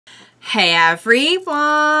Hey everyone!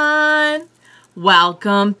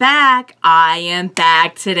 Welcome back. I am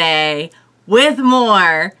back today with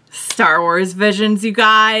more Star Wars Visions, you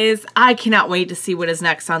guys. I cannot wait to see what is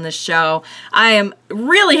next on this show. I am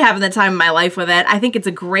really having the time of my life with it. I think it's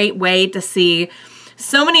a great way to see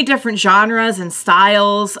so many different genres and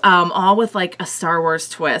styles, all with like a Star Wars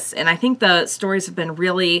twist. And I think the stories have been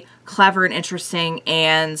really clever and interesting,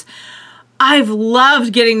 and I've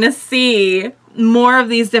loved getting to see more of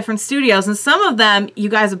these different studios, and some of them you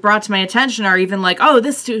guys have brought to my attention are even like, oh,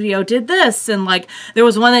 this studio did this, and like there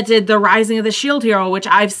was one that did the Rising of the Shield Hero, which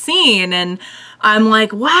I've seen, and I'm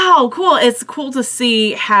like, wow, cool. It's cool to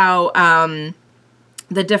see how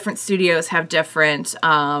the different studios have different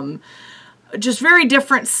just very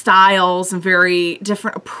different styles and very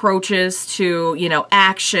different approaches to, you know,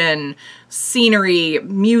 action, scenery,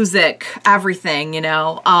 music, everything, you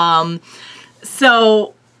know.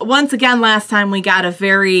 So once again, last time we got a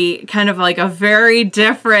very kind of like a very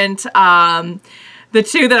different, the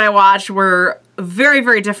two that I watched were very,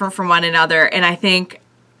 very different from one another. And I think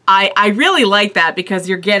I really like that because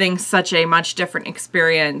you're getting such a much different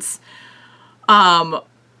experience.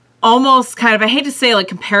 Almost kind of, I hate to say like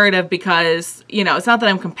comparative because, you know, it's not that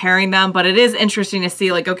I'm comparing them, but it is interesting to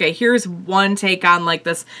see like, okay, here's one take on like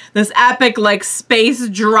this epic like space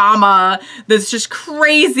drama that's just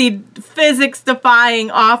crazy physics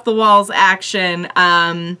defying off the walls action,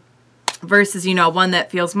 versus, you know, one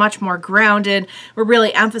that feels much more grounded. We're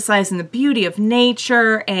really emphasizing the beauty of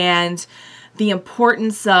nature and the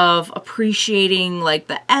importance of appreciating like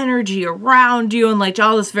the energy around you and like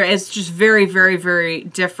all this it's just very, very, very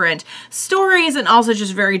different stories and also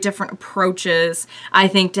just very different approaches, I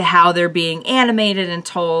think, to how they're being animated and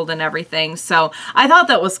told and everything. So I thought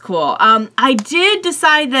that was cool. I did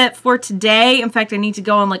decide that for today, in fact, I need to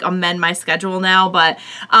go and like amend my schedule now, but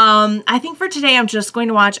I think for today I'm just going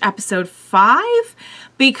to watch episode 5.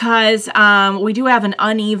 Because we do have an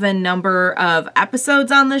uneven number of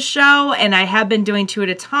episodes on this show, and I have been doing 2 at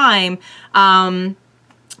a time.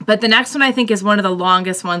 But the next one I think is one of the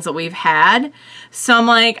longest ones that we've had. So I'm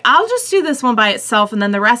like, I'll just do this one by itself, and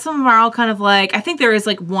then the rest of them are all kind of like, I think there is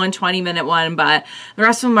like one 20-minute one, but the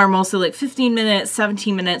rest of them are mostly like 15 minutes,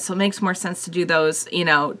 17 minutes, so it makes more sense to do those, you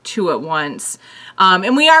know, 2 at once.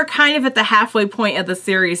 And we are kind of at the halfway point of the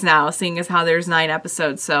series now, seeing as how there's 9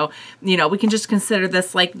 episodes. So, you know, we can just consider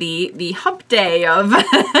this like the hump day of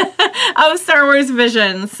of Star Wars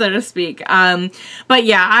Visions, so to speak. But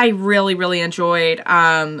yeah, I really, really enjoyed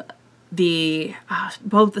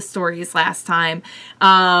both the stories last time.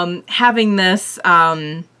 Having this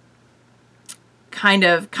kind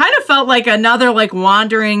of felt like another like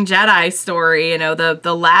Wandering Jedi story, you know,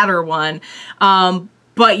 the latter one.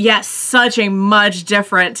 But yes, such a much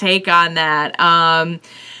different take on that.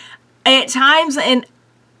 At times, and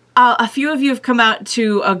a few of you have come out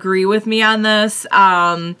to agree with me on this,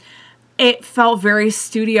 it felt very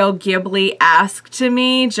Studio Ghibli-esque to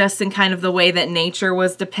me, just in kind of the way that nature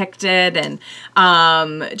was depicted, and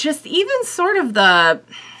just even sort of the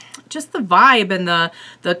vibe and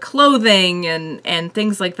the clothing and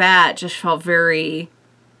things like that just felt very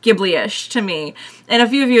Ghibli-ish to me. And a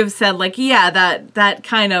few of you have said like, yeah, that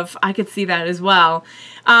kind of, I could see that as well.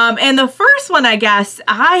 And the first one, I guess,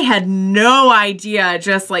 I had no idea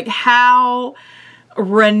just like how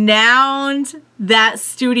renowned that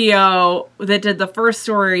studio that did the first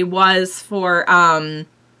story was for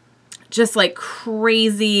just like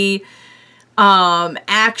crazy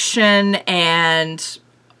action and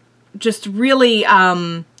just really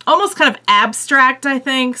almost kind of abstract, I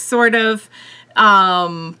think, sort of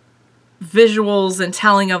visuals and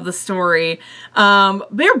telling of the story.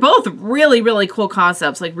 They're both really, really cool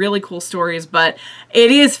concepts, like really cool stories, but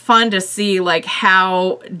it is fun to see like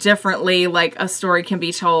how differently like a story can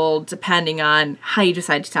be told depending on how you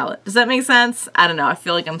decide to tell it. Does that make sense? I don't know. I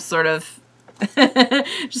feel like I'm sort of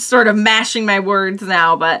just sort of mashing my words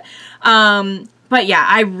now, but yeah,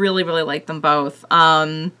 I really, really like them both.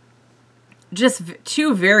 Just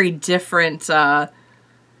 2 very different,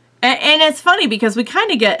 and it's funny because we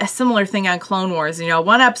kind of get a similar thing on Clone Wars. You know,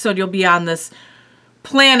 one episode you'll be on this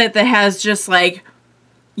planet that has just like,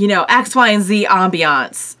 you know, X, Y, and Z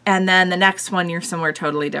ambiance, and then the next one you're somewhere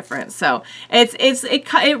totally different. So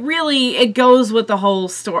it really goes with the whole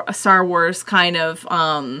Star Wars kind of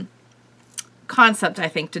concept, I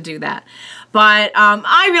think, to do that. But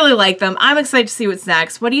I really like them. I'm excited to see what's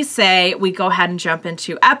next. What do you say we go ahead and jump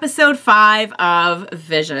into episode 5 of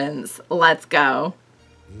Visions? Let's go.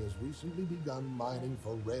 He has recently begun mining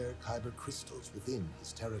for rare kyber crystals within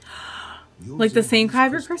his territory. Like the same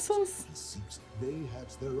kyber crystals? He seeks they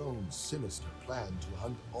hatch their own sinister plan to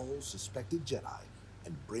hunt all suspected Jedi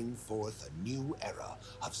and bring forth a new era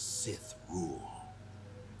of Sith rule.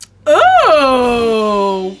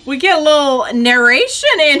 Ooh, we get a little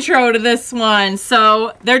narration intro to this one.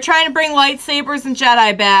 So they're trying to bring lightsabers and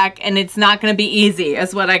Jedi back, and it's not going to be easy,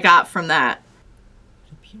 is what I got from that.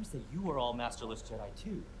 It appears that you are all masterless Jedi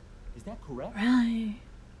too. Is that correct? Really?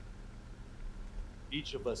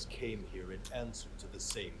 Each of us came here in answer to the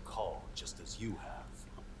same call, just as you have.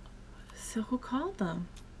 So who called them?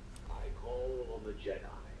 I call on the Jedi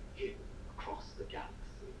hidden across the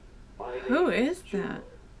galaxy. Who is that?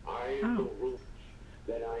 I am the Ruler.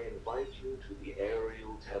 Then I invite you to the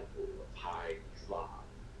aerial temple of High Islam.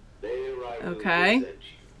 There I will present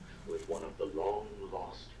you with one of the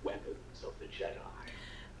long-lost weapons of the Jedi,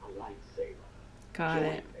 a lightsaber. Got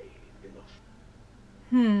it.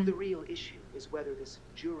 The real issue is whether this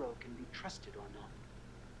Juro can be trusted or not.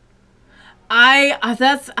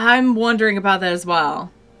 I'm wondering about that as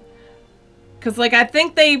well. Cause like I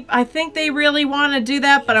think they really want to do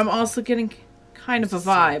that, but I'm also getting kind of a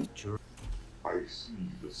vibe. I see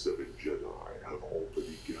the 7 Jedi have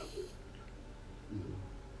already gathered.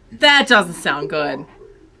 That doesn't sound good.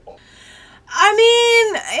 I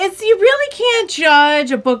mean, you really can't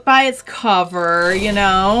judge a book by its cover, you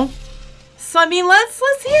know. So I mean, let's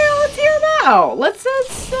hear them out. Let's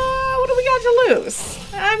what do we got to lose?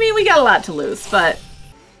 I mean, we got a lot to lose, but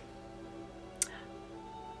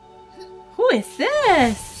who is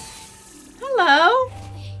this? Hello.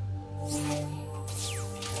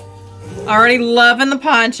 Already loving the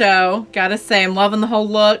poncho. Gotta say, I'm loving the whole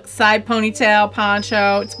look. Side ponytail,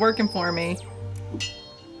 poncho. It's working for me.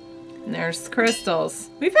 And there's crystals.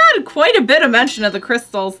 We've had quite a bit of mention of the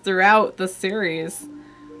crystals throughout the series,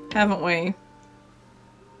 haven't we?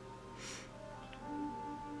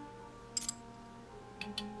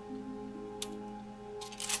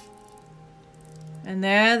 And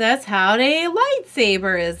that's how the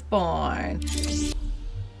lightsaber is born.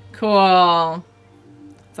 Cool.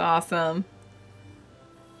 That's awesome.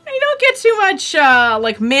 You don't get too much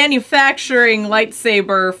like manufacturing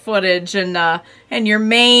lightsaber footage in your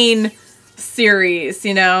main series,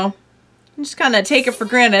 you know. You just kind of take it for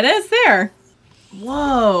granted. It's there.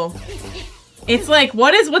 Whoa. It's like,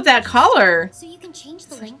 what is with that color? So you can change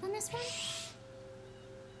the length on this one?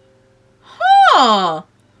 Huh.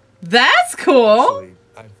 That's cool. Actually,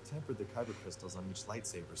 I've tempered the kyber crystals on each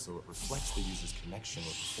lightsaber so it reflects the user's connection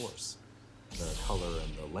with the Force. The color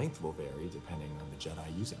and the length will vary depending on the Jedi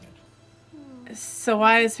using it. So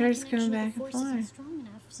why is hers going back and forth? forth? Strong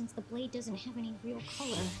enough since the blade doesn't have any real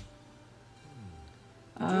color.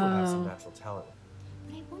 You do have some natural talent.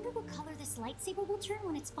 But I wonder what color this lightsaber will turn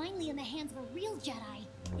when it's finally in the hands of a real Jedi.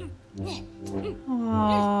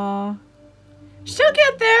 Aww. She'll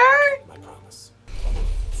get there. My promise.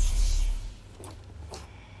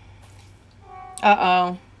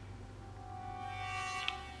 Uh-oh.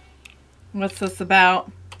 What's this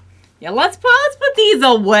about? Yeah, let's put these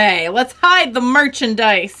away. Let's hide the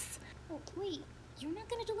merchandise. Oh, wait, you're not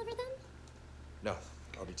gonna deliver them? No,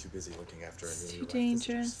 I'll be too busy looking after It's a too newly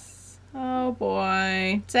dangerous. Oh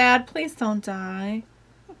boy. Dad, please don't die.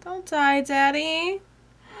 Don't die, Daddy.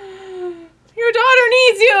 Your daughter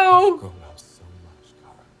needs you. Grown up so much,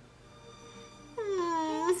 Kara.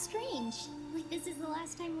 It's strange. Like this is the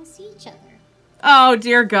last time we'll see each other. Oh,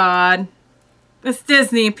 dear God. It's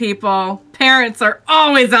Disney, people. Parents are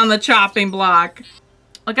always on the chopping block.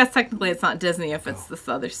 I guess technically it's not Disney if it's this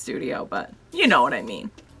other studio, but you know what I mean.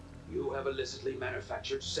 You have illicitly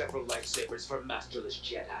manufactured several lightsabers for masterless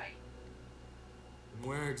Jedi. And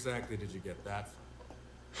where exactly did you get that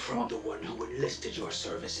from? From the one who enlisted your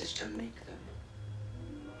services to make them.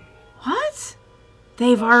 What?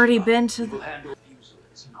 They've already been to You the... handle refusal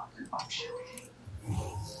is not an option.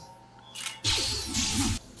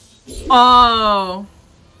 Oh.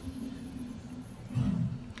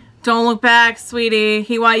 Don't look back, sweetie.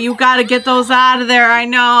 You gotta get those out of there. I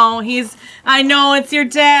know. I know it's your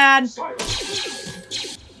dad.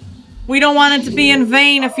 We don't want it to be in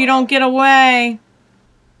vain if you don't get away.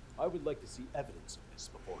 I would like to see evidence of this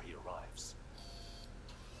before he arrives.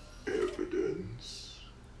 Evidence?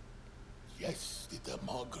 Yes, did the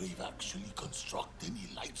Margrave actually construct any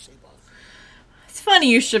lightsabers? It's funny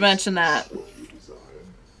you should mention that. What you desire?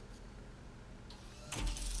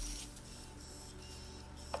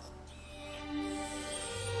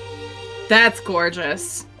 That's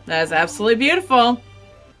gorgeous. That is absolutely beautiful. A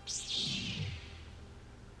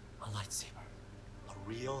lightsaber. A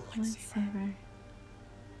real lightsaber.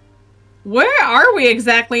 Where are we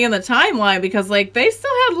exactly in the timeline? Because, like, they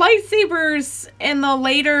still had lightsabers in the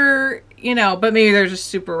later, you know, but maybe they're just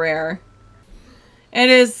super rare. It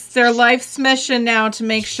is their life's mission now to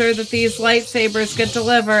make sure that these lightsabers get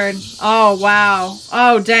delivered. Oh, wow.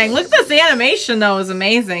 Oh, dang. Look at this animation, though. Is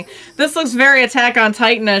amazing. This looks very Attack on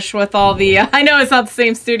Titan-ish with all the... I know it's not the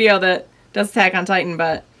same studio that does Attack on Titan,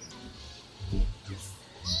 but...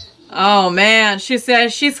 Oh, man. She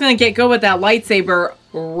says she's going to get good with that lightsaber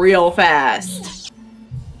real fast.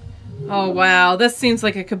 Oh, wow. This seems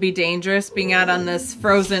like it could be dangerous, being out on this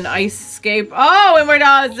frozen ice scape. Oh, and we're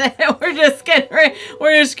not... We're just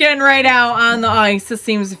getting right out on the ice. This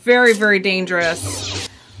seems very, very dangerous.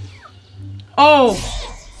 Oh.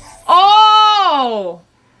 Oh!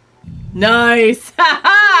 Nice.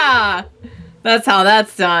 Ha-ha! That's how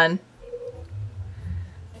that's done.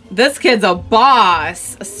 This kid's a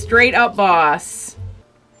boss. A straight-up boss.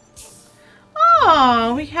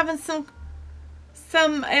 Oh, we having some...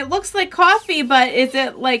 It looks like coffee, but is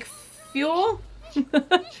it like fuel? I need for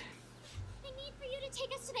you to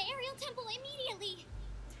take us to the Ariel Temple immediately.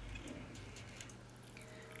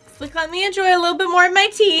 Like, let me enjoy a little bit more of my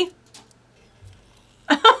tea.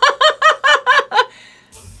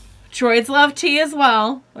 Droids love tea as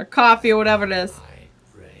well, or coffee, or whatever it is.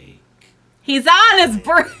 He's on his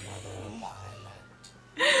break.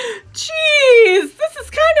 Jeez, this is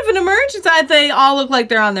kind of an emergency. They all look like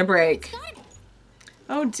they're on their break.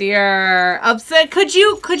 Oh dear. Upset. Could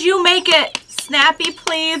you make it snappy,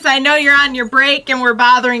 please? I know you're on your break and we're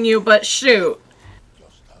bothering you, but shoot.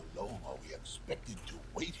 Just how long are we expected to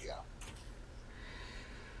wait here?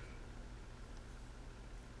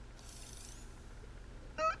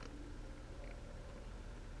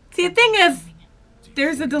 See, the thing is,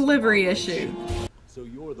 there's a delivery issue. So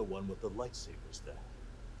you're the one with the lightsabers then?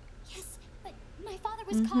 Yes, but my father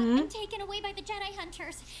was caught and taken away by the Jedi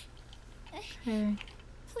hunters. Okay.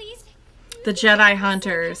 Please. The Jedi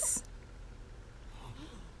hunters.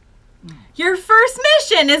 Your first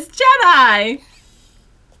mission is Jedi.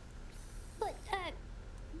 But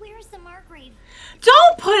where's the Margrave?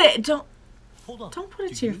 Don't put it. Hold on. Don't put it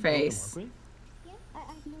Do to your you know the face. Margrave? Yeah,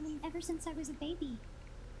 I've known him ever since I was a baby.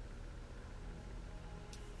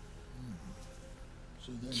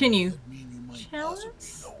 So then Can you does that mean you might challenge?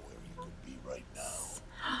 possibly know where you could be right now?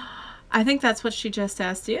 I think that's what she just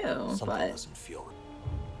asked you, Something but. doesn't feel.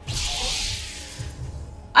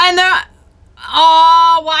 And they're...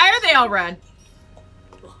 Oh, why are they all red?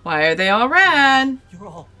 Why are they all red? You're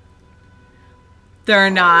all... They're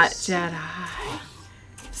not Jedi.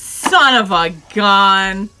 Son of a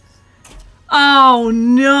gun. Oh,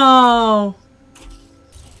 no.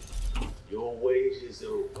 Your wait is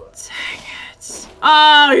over. Dang it.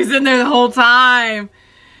 Oh, he's in there the whole time.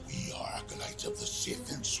 We are acolytes of the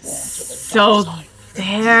Sith and sworn to the So dark side.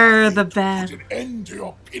 they're the bad. Put an end to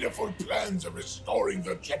your pitiful plans of restoring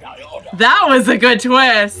the Jedi Order. That was a good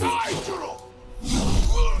twist. Die, Juro!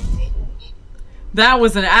 That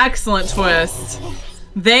was an excellent twist.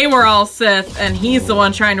 They were all Sith, and he's the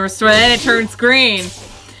one trying to restore it, and it turns green.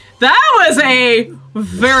 That was a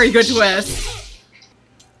very good twist.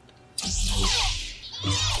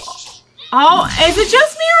 Oh, is it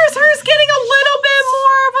just me, or is hers getting a little bit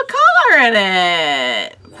more of a color in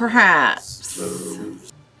it? Perhaps.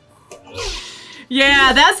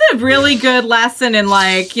 Yeah, that's a really good lesson in,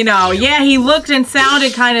 like, you know, yeah, he looked and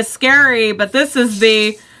sounded kind of scary, but this is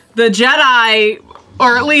the Jedi,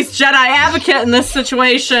 or at least Jedi advocate in this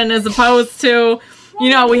situation, as opposed to, you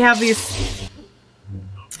know, we have these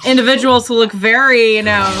individuals who look very, you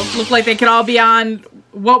know, look like they could all be on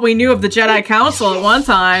what we knew of the Jedi Council at one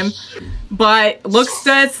time, but looks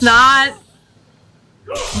that it's not.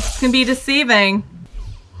 This can be deceiving.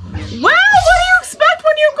 Well, what do you expect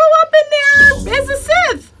when you go up in there as a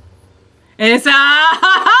Sith? And it's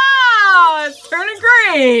it's turning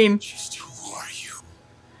green. Just who are you?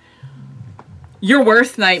 Your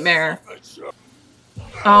worst nightmare.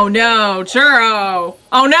 Oh no, Juro.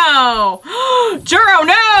 Oh no. Juro,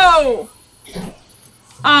 no.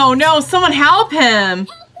 Oh no, someone help him.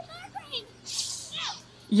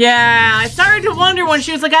 Yeah, I started to wonder when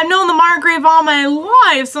she was like, I've known the Margrave all my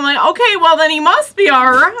life. So I'm like, okay, well then he must be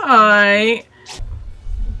alright.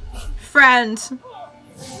 Friend.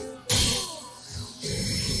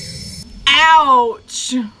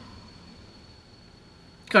 Ouch.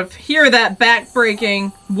 Could hear that back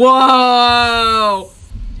breaking. Whoa.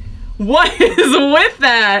 What is with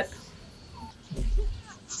that?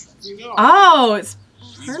 Oh, it's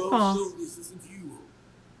purple.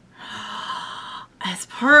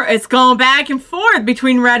 It's going back and forth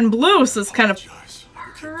between red and blue, so it's kind of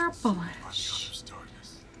purplish.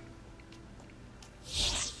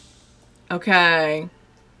 Okay.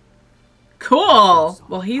 Cool.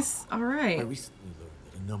 Well, he's all right. I recently learned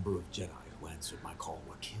that a number of Jedi who answered my call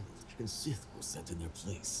were killed. and Sith were sent in their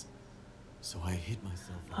place. So I hid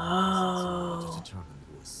myself in Oh. to determine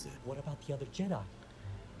who was Sith. What about the other Jedi?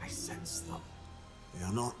 I sense them. They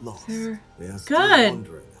are not lost. They're They are still good.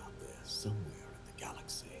 wandering out there somewhere in the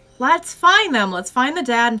galaxy. Let's find them. Let's find the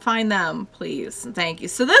dad and find them, please. And thank you.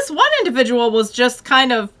 So this one individual was just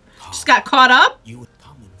kind of, just got caught up. You would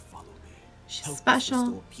come and follow me. She's Help us special.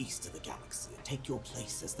 restore peace to the galaxy. Take your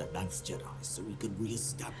place as the Ninth Jedi so we can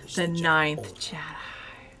reestablish The Jedi Ninth Order. Jedi.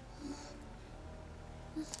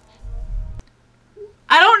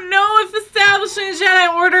 I don't know if establishing a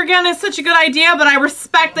Jedi Order again is such a good idea, but I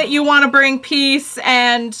respect that you want to bring peace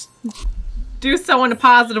and do so in a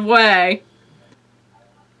positive way.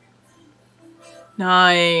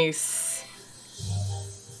 Nice.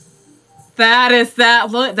 That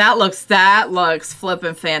looks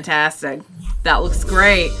flippin' fantastic. That looks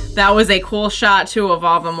great. That was a cool shot too of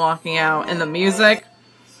all of them walking out, and the music.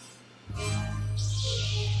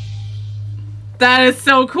 That is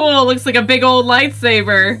so cool. It looks like a big old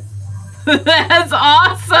lightsaber. That's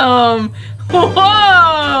awesome.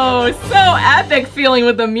 Whoa, so epic feeling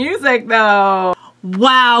with the music though.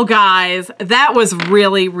 Wow, guys, that was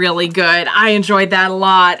really, really good. I enjoyed that a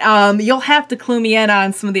lot. You'll have to clue me in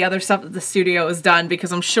on some of the other stuff that the studio has done,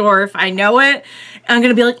 because I'm sure if I know it, I'm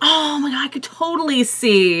gonna be like, oh my god, I could totally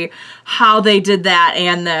see how they did that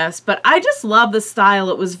and this. But I just love the style.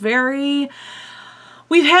 It was very...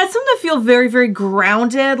 We've had some that feel very, very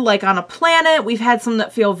grounded, like on a planet. We've had some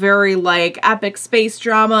that feel very like epic space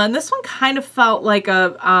drama, and this one kind of felt like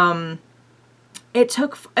a it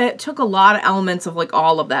took a lot of elements of like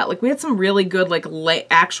all of that. Like we had some really good like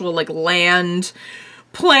actual like land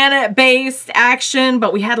planet-based action,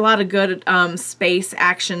 but we had a lot of good space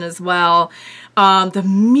action as well. The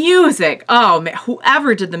music, oh man,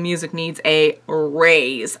 whoever did the music needs a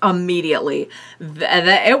raise immediately.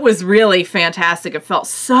 It was really fantastic. It felt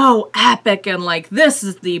so epic, and like this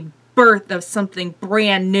is the birth of something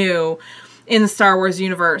brand new in the Star Wars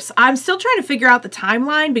universe. I'm still trying to figure out the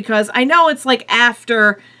timeline, because I know it's like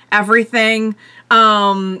after everything,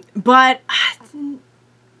 but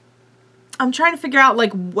I'm trying to figure out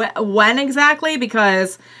like when exactly,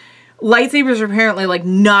 because lightsabers are apparently like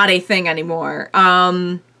not a thing anymore.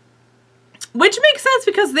 Which makes sense,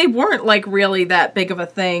 because they weren't like really that big of a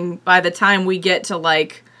thing by the time we get to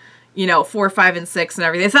like, you know, 4, 5, and 6 and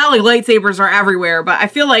everything. It's not like lightsabers are everywhere, but I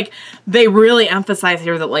feel like they really emphasize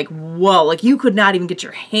here that like, whoa, like you could not even get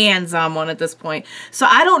your hands on one at this point. So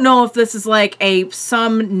I don't know if this is like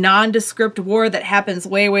some nondescript war that happens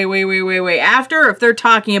way, way, way, way, way, way after, or if they're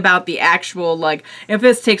talking about the actual, like, if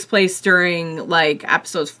this takes place during like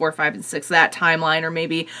episodes 4, 5, and 6, that timeline, or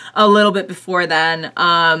maybe a little bit before then,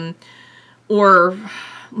 or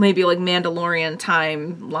maybe like Mandalorian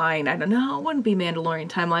timeline. I don't know. It wouldn't be Mandalorian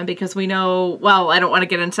timeline, because we know, well, I don't want to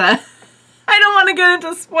get into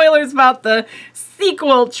spoilers about the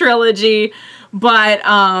sequel trilogy, but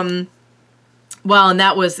well, and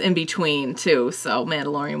that was in between too, so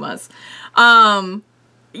Mandalorian was.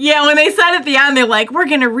 Yeah, when they said at the end, they're like, we're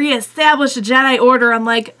gonna reestablish a Jedi Order, I'm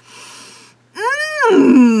like,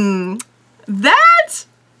 that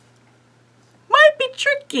might be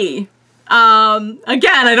tricky.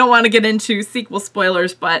 Again, I don't want to get into sequel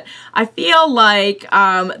spoilers, but I feel like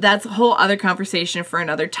that's a whole other conversation for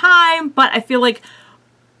another time, but I feel like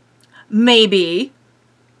maybe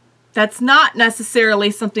that's not necessarily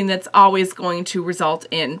something that's always going to result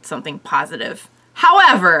in something positive.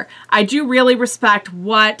 However, I do really respect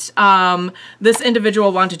what this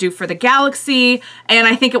individual wanted to do for the galaxy, and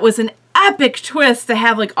I think it was an epic twist to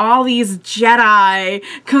have like all these Jedi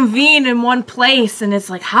convene in one place, and it's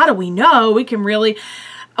like, how do we know? We can really...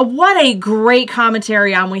 What a great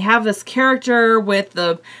commentary on, we have this character with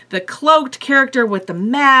the cloaked character with the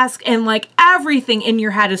mask, and like everything in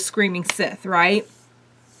your head is screaming Sith, right?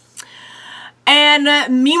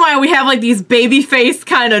 And meanwhile, we have like these baby-faced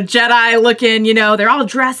kind of Jedi looking, you know, they're all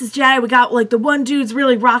dressed as Jedi. We got like the one dude's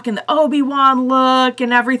really rocking the Obi-Wan look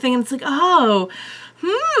and everything, and it's like, oh,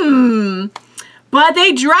 But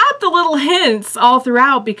they dropped the little hints all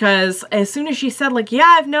throughout, because as soon as she said like,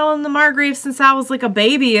 yeah, I've known the Margrave since I was like a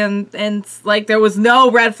baby, and like there was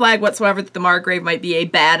no red flag whatsoever that the Margrave might be a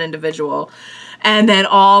bad individual. And then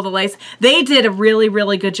all the lights, they did a really,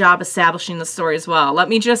 really good job establishing the story as well. Let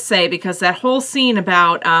me just say, because that whole scene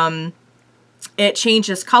about it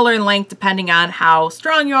changes color and length depending on how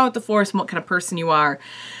strong you are with the Force and what kind of person you are.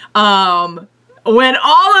 When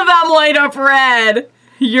all of them light up red,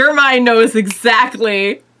 your mind knows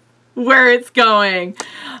exactly where it's going.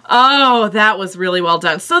 Oh, that was really well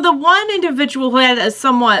done. So the one individual who had a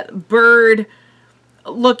somewhat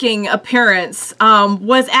bird-looking appearance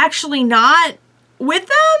was actually not with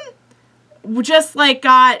them. just like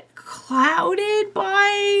got clouded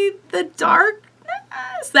by the darkness.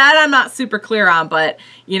 That I'm not super clear on, but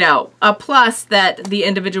you know, a plus that the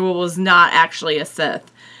individual was not actually a Sith.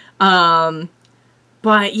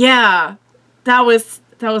 But yeah, that was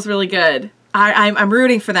really good. I'm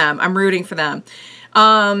rooting for them. I'm rooting for them.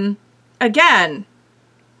 Again,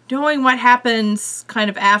 knowing what happens kind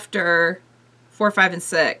of after 4, 5, and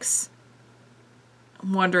 6,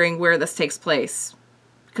 I'm wondering where this takes place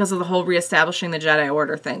because of the whole reestablishing the Jedi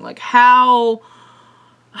Order thing. Like how...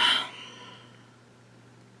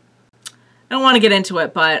 I don't want to get into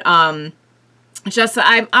it, but just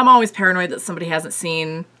I'm always paranoid that somebody hasn't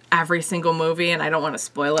seen every single movie, and I don't want to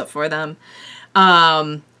spoil it for them.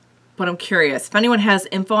 But I'm curious. If anyone has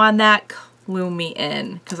info on that, clue me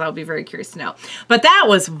in, because I'll be very curious to know. But that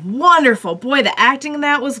was wonderful. Boy, the acting in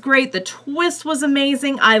that was great. The twist was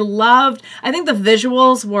amazing. I think the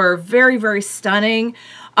visuals were very, very stunning.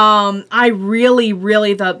 I really,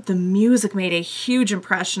 the music made a huge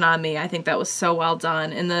impression on me. I think that was so well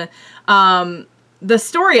done. And the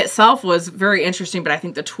story itself was very interesting, but I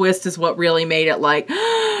think the twist is what really made it like,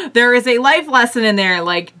 there is a life lesson in there.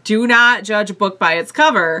 Like, do not judge a book by its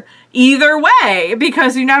cover either way,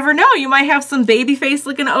 because you never know. You might have some baby face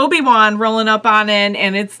looking Obi-Wan rolling up on it,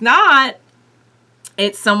 and it's not.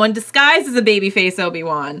 It's someone disguised as a baby face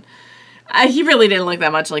Obi-Wan. He really didn't look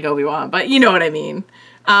that much like Obi-Wan, but you know what I mean.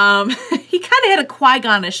 He kind of had a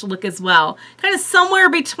Qui-Gon-ish look as well. Kind of somewhere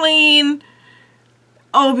between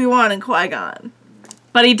Obi-Wan and Qui-Gon.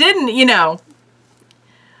 But he didn't, you know.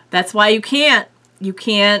 That's why you can't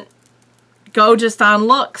go just on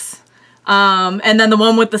looks. And then the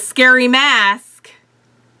one with the scary mask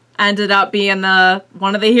ended up being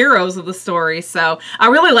one of the heroes of the story. So I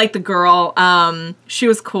really liked the girl. She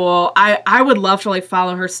was cool. I would love to like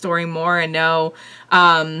follow her story more and know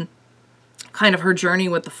kind of her journey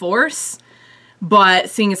with the Force. But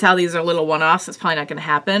seeing as how these are little one-offs, it's probably not going to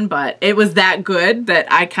happen. But it was that good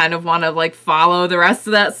that I kind of want to like follow the rest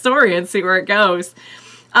of that story and see where it goes.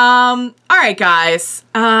 All right, guys.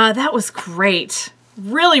 That was great.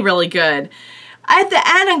 Really, really good. At the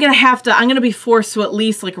end, I'm going to be forced to at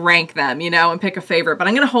least like rank them, you know, and pick a favorite. But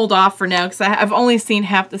I'm going to hold off for now because I've only seen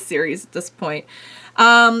half the series at this point.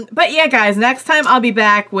 But yeah, guys, next time I'll be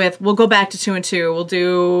back we'll go back to 2 and 2. We'll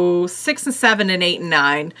do 6 and 7 and 8 and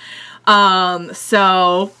 9.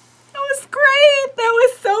 So that was great. That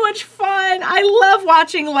was so much fun. I love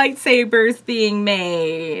watching lightsabers being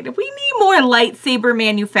made. We need more lightsaber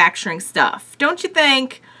manufacturing stuff. Don't you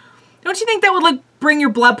think? Don't you think that would like bring your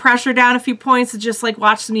blood pressure down a few points to just like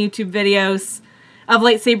watch some YouTube videos of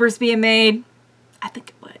lightsabers being made? I think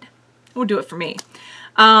it would. It would do it for me.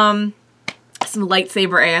 Some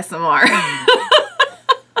lightsaber ASMR.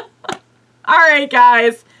 All right,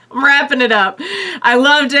 guys. I'm wrapping it up. I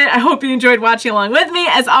loved it. I hope you enjoyed watching along with me.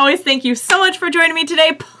 As always, thank you so much for joining me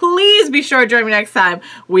today. Please be sure to join me next time.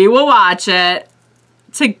 We will watch it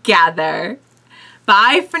together.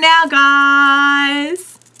 Bye for now,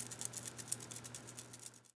 guys.